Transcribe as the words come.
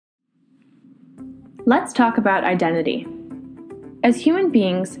Let's talk about identity. As human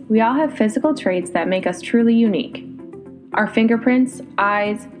beings, we all have physical traits that make us truly unique. Our fingerprints,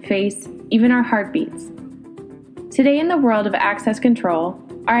 eyes, face, even our heartbeats. Today in the world of access control,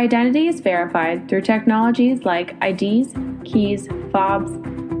 our identity is verified through technologies like IDs, keys, fobs,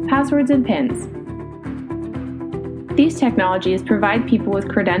 passwords, and PINs. These technologies provide people with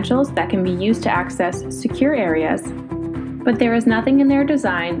credentials that can be used to access secure areas, but there is nothing in their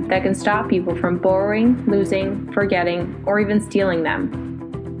design that can stop people from borrowing, losing, forgetting, or even stealing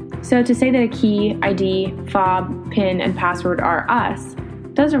them. So to say that a key, ID, fob, PIN, and password are us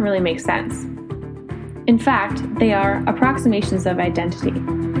doesn't really make sense. In fact, they are approximations of identity.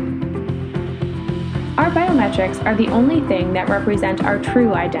 Our biometrics are the only thing that represent our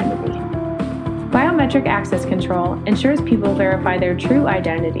true identity. Biometric access control ensures people verify their true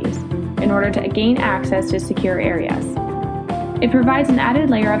identities in order to gain access to secure areas. It provides an added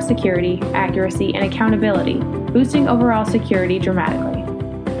layer of security, accuracy, and accountability, boosting overall security dramatically.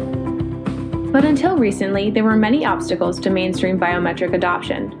 But until recently, there were many obstacles to mainstream biometric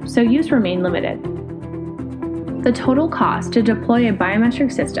adoption, so use remained limited. The total cost to deploy a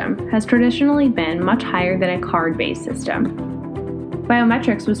biometric system has traditionally been much higher than a card-based system.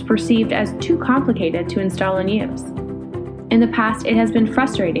 Biometrics was perceived as too complicated to install and use. In the past, it has been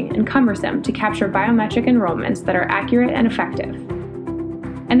frustrating and cumbersome to capture biometric enrollments that are accurate and effective.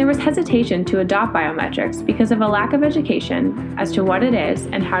 And there was hesitation to adopt biometrics because of a lack of education as to what it is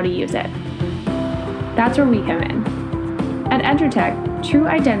and how to use it. That's where we come in. At Entertech, true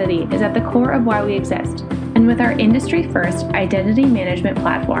identity is at the core of why we exist, and with our industry-first identity management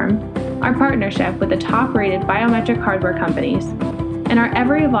platform, our partnership with the top-rated biometric hardware companies, and our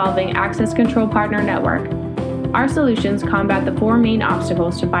ever-evolving access control partner network, our solutions combat the four main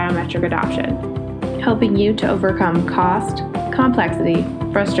obstacles to biometric adoption, helping you to overcome cost, complexity,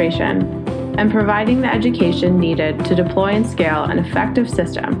 frustration, and providing the education needed to deploy and scale an effective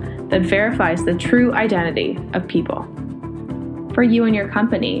system that verifies the true identity of people. For you and your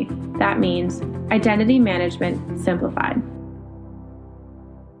company, that means identity management simplified.